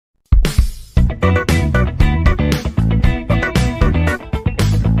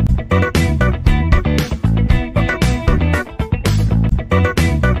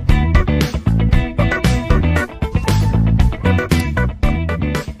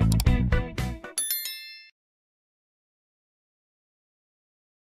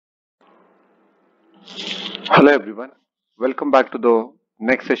Hello everyone, welcome back to the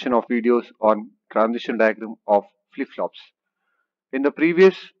next session of videos on transition diagram of flip-flops. In the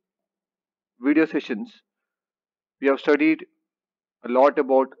previous video sessions, we have studied a lot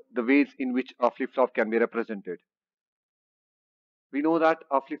about the ways in which a flip-flop can be represented. We know that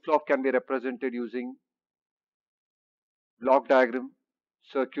a flip-flop can be represented using block diagram,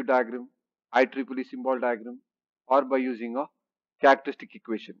 circuit diagram, IEEE symbol diagram, or by using a characteristic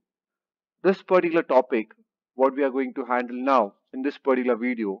equation. This particular topic, what we are going to handle now in this particular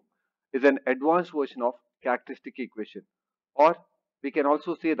video, is an advanced version of characteristic equation, or we can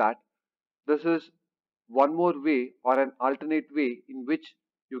also say that this is one more way or an alternate way in which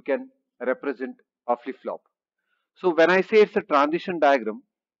you can represent a flip-flop. So when I say it's a transition diagram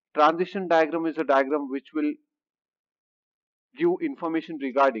is a diagram which will give information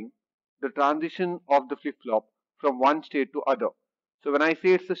regarding the transition of the flip-flop from one state to other. So when I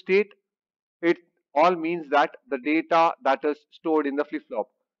say it's a state, it all means that the data that is stored in the flip-flop.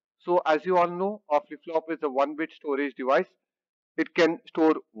 So as you all know, a flip-flop is a 1-bit storage device. It can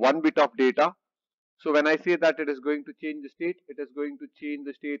store 1 bit of data. So when I say that it is going to change the state, it is going to change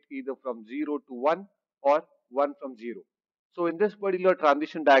the state either from 0 to 1 or 1 from 0. So in this particular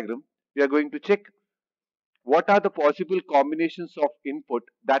transition diagram, we are going to check what are the possible combinations of input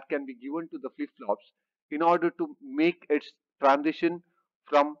that can be given to the flip-flops in order to make its transition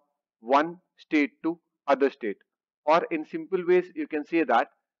from one state to other state? Or in simple ways, you can say that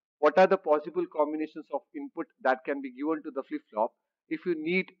what are the possible combinations of input that can be given to the flip-flop if you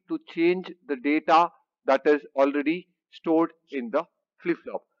need to change the data that is already stored in the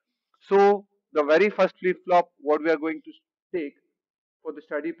flip-flop. So the very first flip-flop what we are going to take for the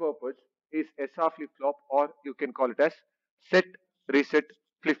study purpose is SR flip-flop, or you can call it as set reset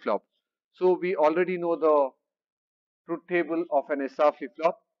flip-flop. So we already know the truth table of an SR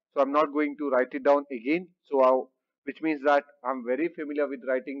flip-flop, so I'm not going to write it down again. Which means that I'm very familiar with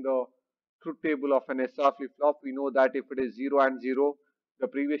writing the truth table of an SR flip-flop. We know that if it is 0 and 0, the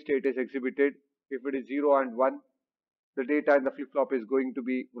previous state is exhibited. If it is 0 and 1, the data in the flip-flop is going to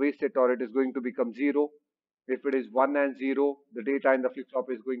be reset, or it is going to become 0. If it is 1 and 0, the data in the flip-flop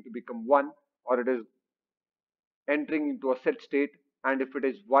is going to become 1, or it is entering into a set state. And if it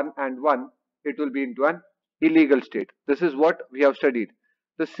is 1 and 1, it will be into an illegal state. This is what we have studied.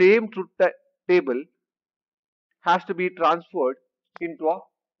 The same truth table has to be transferred into a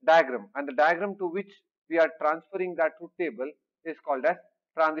diagram, and the diagram to which we are transferring that truth table is called as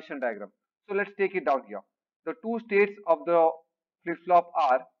transition diagram. So let's take it down here. The two states of the flip-flop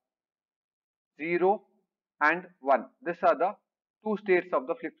are 0 and 1. These are the two states of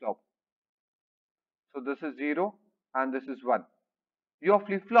the flip-flop. So this is 0 and this is 1. Your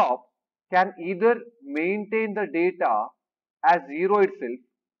flip-flop can either maintain the data as 0 itself,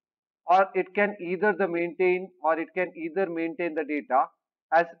 or it can either maintain the data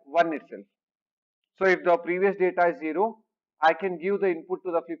as 1 itself. So if the previous data is 0, I can give the input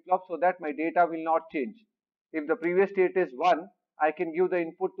to the flip-flop so that my data will not change. If the previous state is 1, I can give the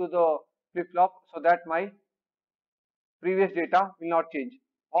input to the flip-flop so that my previous data will not change.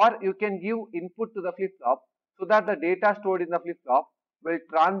 Or you can give input to the flip-flop so that the data stored in the flip-flop will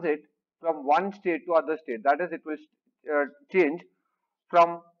transit from one state to other state. That is, it will change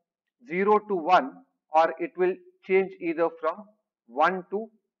from 0 to 1, or it will change either from 1 to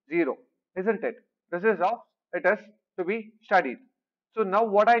 0, isn't it? This is how it is to be studied. So now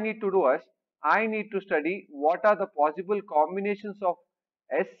what I need to do is, I need to study what are the possible combinations of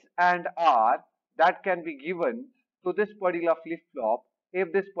S and R that can be given to this particular flip-flop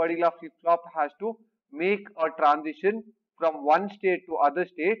if this particular flip-flop has to make a transition from one state to other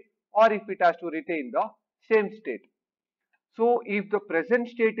state, or if it has to retain the same state. So if the present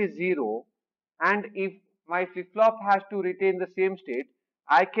state is 0 and if my flip-flop has to retain the same state,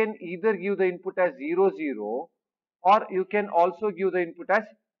 I can either give the input as 0, 0, or you can also give the input as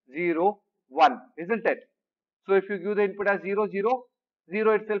 0, 1, isn't it? So if you give the input as 0, 0,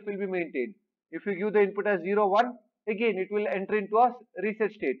 0 itself will be maintained. If you give the input as 0, 1, again it will enter into a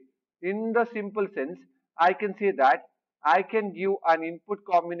reset state. In the simple sense, I can say that I can give an input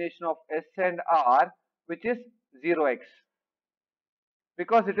combination of S and R which is 0x,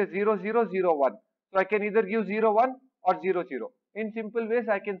 because it is 0, 0, 0, 1. So I can either give 0, 1 or 0, 0. In simple ways,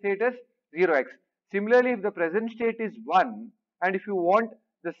 I can say it as 0x. Similarly, if the present state is 1 and if you want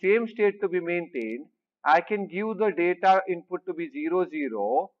the same state to be maintained, I can give the data input to be 0,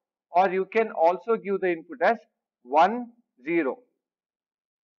 0, or you can also give the input as 1, 0.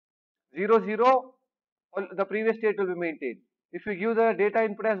 0, 0, the previous state will be maintained. If you give the data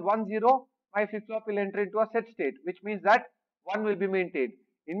input as 1, 0, my flip-flop will enter into a set state, which means that 1 will be maintained.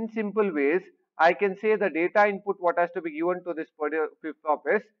 In simple ways, I can say the data input what has to be given to this flip-flop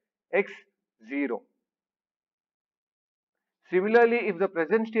is X0. Similarly, if the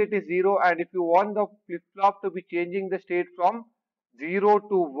present state is 0 and if you want the flip-flop to be changing the state from 0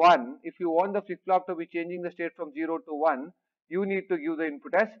 to 1, if you want the flip-flop to be changing the state from 0 to 1, you need to give the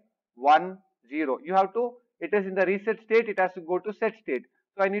input as 1, 0. You have to, it is in the reset state, it has to go to set state.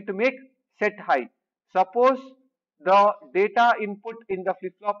 So I need to make set high. Suppose the data input in the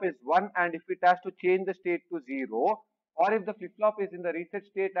flip-flop is 1 and if it has to change the state to 0, or if the flip-flop is in the reset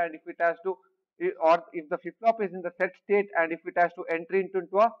state and if it has to, or if the flip-flop is in the set state and if it has to enter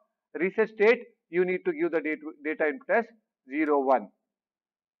into a reset state, you need to give the data input as 0, 1.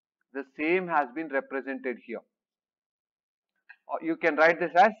 The same has been represented here. Or you can write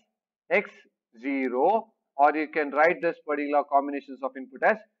this as X0, or you can write this particular combinations of input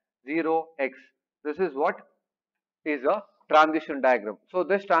as 0x. This is what is a transition diagram. So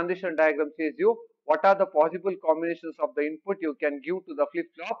this transition diagram says you what are the possible combinations of the input you can give to the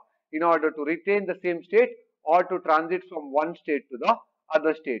flip-flop in order to retain the same state or to transit from one state to the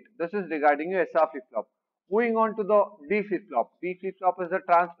other state. This is regarding your SR flip-flop. Moving on to the D flip-flop. D flip-flop is a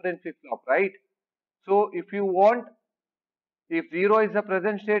transparent flip-flop, right? So if you want, if 0 is the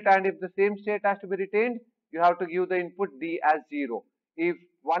present state and if the same state has to be retained, you have to give the input D as 0. If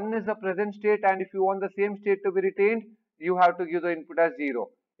 1 is the present state and if you want the same state to be retained, you have to give the input as 0.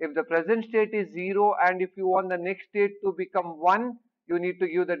 If the present state is 0 and if you want the next state to become 1, you need to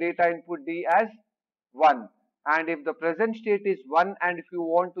give the data input D as 1. And if the present state is 1 and if you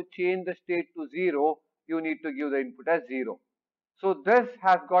want to change the state to 0, you need to give the input as 0. So this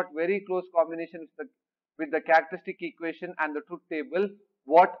has got very close combination with the characteristic equation and the truth table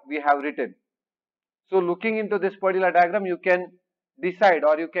what we have written. So looking into this particular diagram, you can decide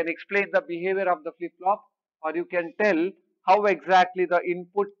or you can explain the behavior of the flip-flop, or you can tell how exactly the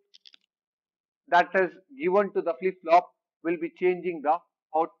input that is given to the flip-flop will be changing the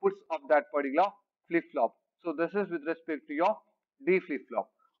outputs of that particular flip-flop. So this is with respect to your D flip-flop.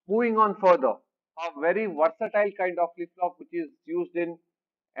 Moving on further, a very versatile kind of flip-flop which is used in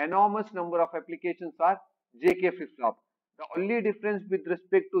enormous number of applications are JK flip-flop. The only difference with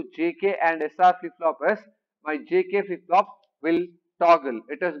respect to JK and SR flip-flop is my JK flip-flop will toggle.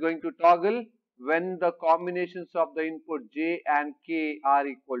 It is going to toggle when the combinations of the input J and K are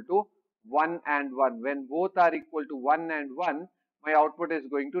equal to 1 and 1. When both are equal to 1 and 1, my output is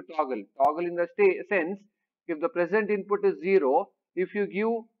going to toggle. Toggle in the sense, if the present input is 0, if you give,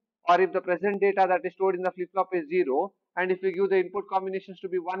 or if the present data that is stored in the flip-flop is 0, and if you give the input combinations to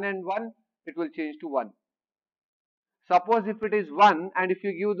be 1 and 1, it will change to 1. Suppose if it is 1 and if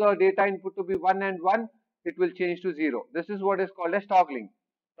you give the data input to be 1 and 1, it will change to 0. This is what is called as toggling.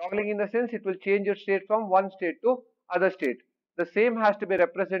 Toggling in the sense it will change your state from one state to other state. The same has to be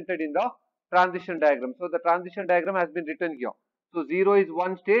represented in the transition diagram. So the transition diagram has been written here. So 0 is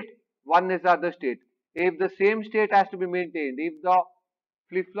one state, 1 is the other state. If the same state has to be maintained, if the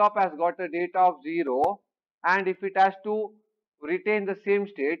flip-flop has got a data of 0 and if it has to retain the same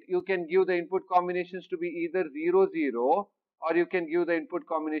state, you can give the input combinations to be either 0, 0 or you can give the input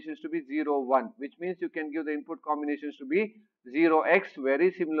combinations to be 0, 1, which means you can give the input combinations to be 0x,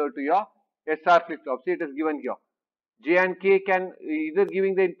 very similar to your SR flip-flop. See, it is given here. J and K can either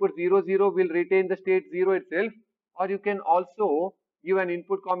giving the input 0, 0 will retain the state 0 itself, or you can also give an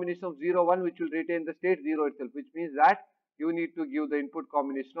input combination of 0, 1 which will retain the state 0 itself, which means that you need to give the input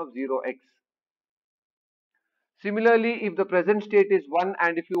combination of 0x. Similarly, if the present state is 1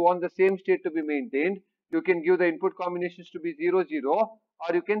 and if you want the same state to be maintained, you can give the input combinations to be 0, 0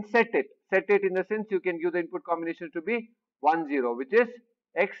 or you can set it. Set it in the sense you can give the input combination to be 1, 0 which is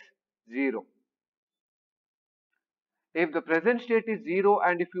x0. If the present state is 0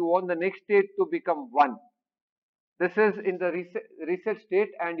 and if you want the next state to become 1, this is in the reset state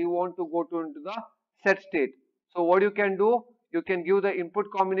and you want to go into the set state. So what you can do, you can give the input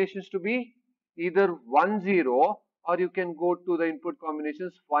combinations to be either 1, 0 or you can go to the input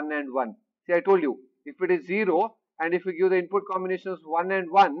combinations 1 and 1. See, I told you, if it is 0 and if you give the input combinations 1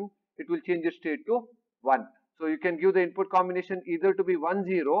 and 1, it will change the state to 1. So you can give the input combination either to be 1,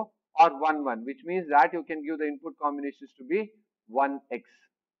 0 or 1, 1, which means that you can give the input combinations to be 1x.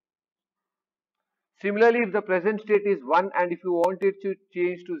 Similarly, if the present state is 1 and if you want it to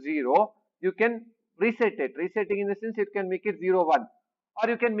change to 0, you can reset it. Resetting in the sense it can make it 0, 1 or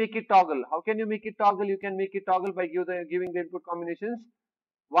you can make it toggle. How can you make it toggle? You can make it toggle by giving the input combinations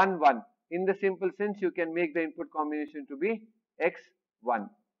 1, 1. In the simple sense, you can make the input combination to be x1.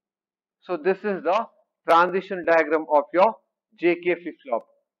 So this is the transition diagram of your JK flip-flop,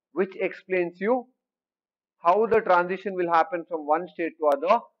 which explains you how the transition will happen from one state to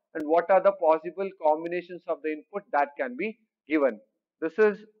other and what are the possible combinations of the input that can be given. This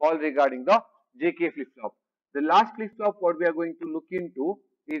is all regarding the JK flip-flop. The last flip-flop what we are going to look into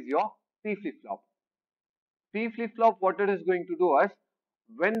is your P flip-flop. P flip-flop, what it is going to do is,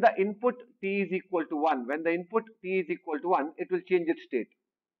 when the input T is equal to 1, it will change its state.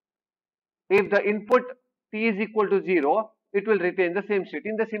 If the input T is equal to 0, it will retain the same state.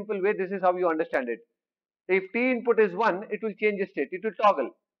 In the simple way, this is how you understand it. If T input is 1, it will change its state, it will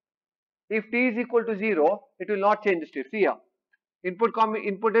toggle. If T is equal to 0, it will not change the state. See here,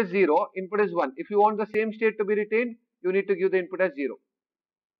 input is 0, input is 1. If you want the same state to be retained, you need to give the input as 0.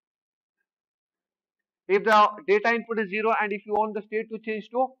 If the data input is 0 and if you want the state to change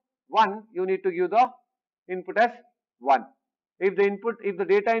to 1, you need to give the input as 1. If the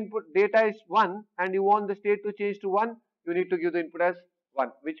data is 1 and you want the state to change to 1, you need to give the input as 1,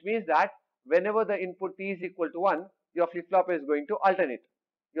 which means that whenever the input T is equal to 1, your flip-flop is going to alternate.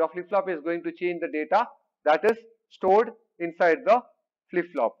 Your flip-flop is going to change the data that is stored inside the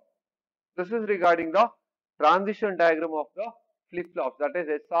flip-flop. This is regarding the transition diagram of the flip-flops, that is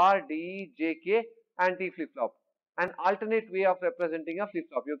SR, D, JK and T flip-flop. An alternate way of representing a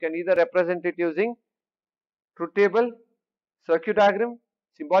flip-flop. You can either represent it using truth table, circuit diagram,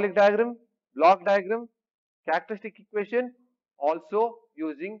 symbolic diagram, block diagram, characteristic equation, also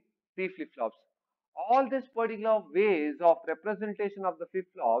using T flip-flops. All these particular ways of representation of the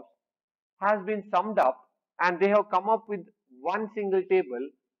flip-flops has been summed up and they have come up with one single table,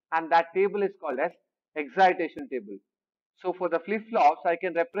 and that table is called as excitation table. So for the flip-flops, I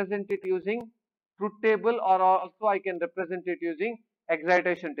can represent it using truth table, or also I can represent it using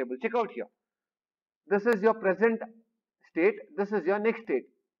excitation table. Check out here. This is your present state, this is your next state.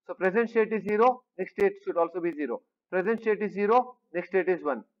 So present state is 0, next state should also be 0. Present state is 0, next state is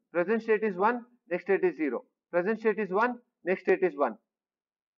 1. Present state is 1, next state is 0. Present state is 1, next state is 1.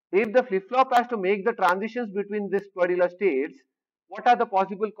 If the flip-flop has to make the transitions between these particular states, what are the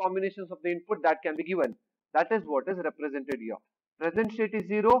possible combinations of the input that can be given? That is what is represented here. Present state is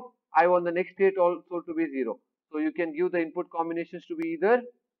 0, I want the next state also to be 0. So you can give the input combinations to be either,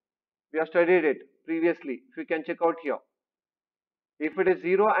 we have studied it previously, if you can check out here. If it is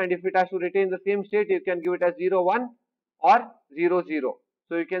 0 and if it has to retain the same state, you can give it as 0, 1 or 0, 0.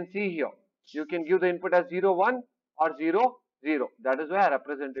 So you can see here, you can give the input as 0, 1 or 0, 0. That is why I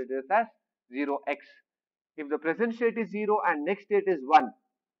represented this as 0x. If the present state is 0 and next state is 1,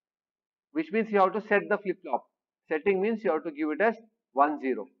 which means you have to set the flip-flop. Setting means you have to give it as 1,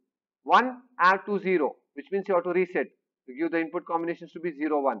 0. 1 add to 0, which means you have to reset to give the input combinations to be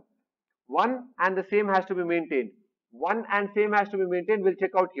 0, 1. 1 and the same has to be maintained. 1 and same has to be maintained. We'll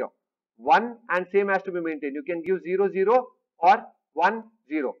check out here. 1 and same has to be maintained. You can give 0, 0 or 1,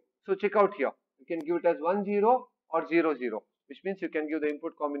 0. So check out here. You can give it as 1, 0 or 0, 0, which means you can give the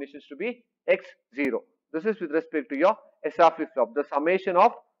input combinations to be x, 0. This is with respect to your SR flip-flop, the summation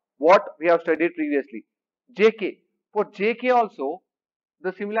of what we have studied previously. JK. For JK also,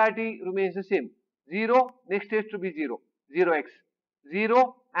 the similarity remains the same. 0, next state to be 0, 0x,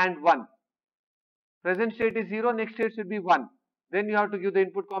 0 and 1. Present state is 0, next state should be 1. Then you have to give the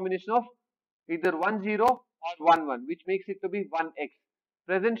input combination of either 1, 0 or 1, 1, which makes it to be 1x.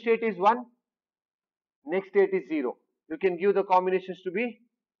 Present state is 1, next state is 0. You can give the combinations to be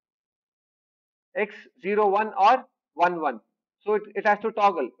x, 0, 1 or 1, 1. So it has to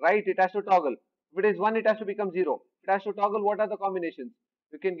toggle, right? It has to toggle. If it is 1, it has to become 0. It has to toggle. What are the combinations?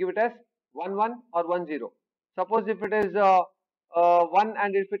 You can give it as 1, 1 or 1, 0. Suppose if it is 1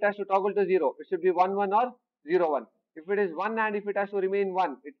 and if it has to toggle to 0, it should be 1, 1 or 0, 1. If it is 1 and if it has to remain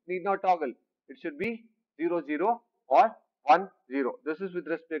 1, it need not toggle. It should be 0, 0 or 1, 0. This is with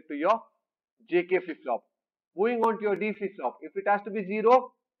respect to your JK flip-flop. Moving on to your D flip-flop. If it has to be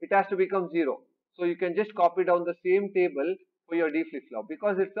 0, it has to become 0. So you can just copy down the same table for your D flip-flop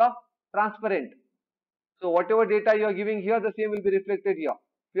because it's a transparent. So whatever data you are giving here, the same will be reflected here.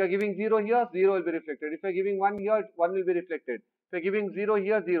 If you are giving 0 here, 0 will be reflected. If you are giving 1 here, 1 will be reflected. If you are giving 0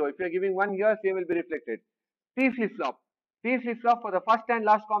 here, 0. If you are giving 1 here, same will be reflected. T flip-flop. T flip-flop for the first and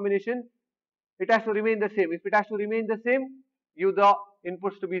last combination, it has to remain the same. If it has to remain the same, give the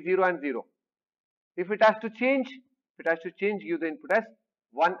inputs to be 0 and 0. If it has to change, give the input as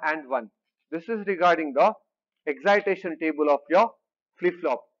 1 and 1. This is regarding the excitation table of your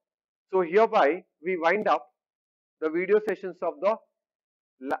flip-flop. So hereby we wind up the video sessions of the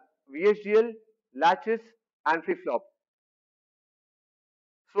VHDL, latches and flip-flop.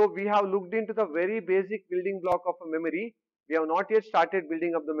 So we have looked into the very basic building block of a memory. We have not yet started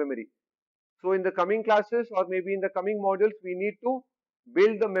building up the memory. So in the coming classes or maybe in the coming modules, we need to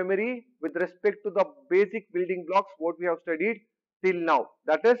build the memory with respect to the basic building blocks what we have studied. till now.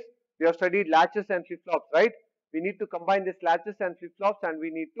 That is, we have studied latches and flip-flops, right? We need to combine these latches and flip-flops and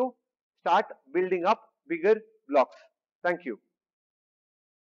we need to start building up bigger blocks. Thank you.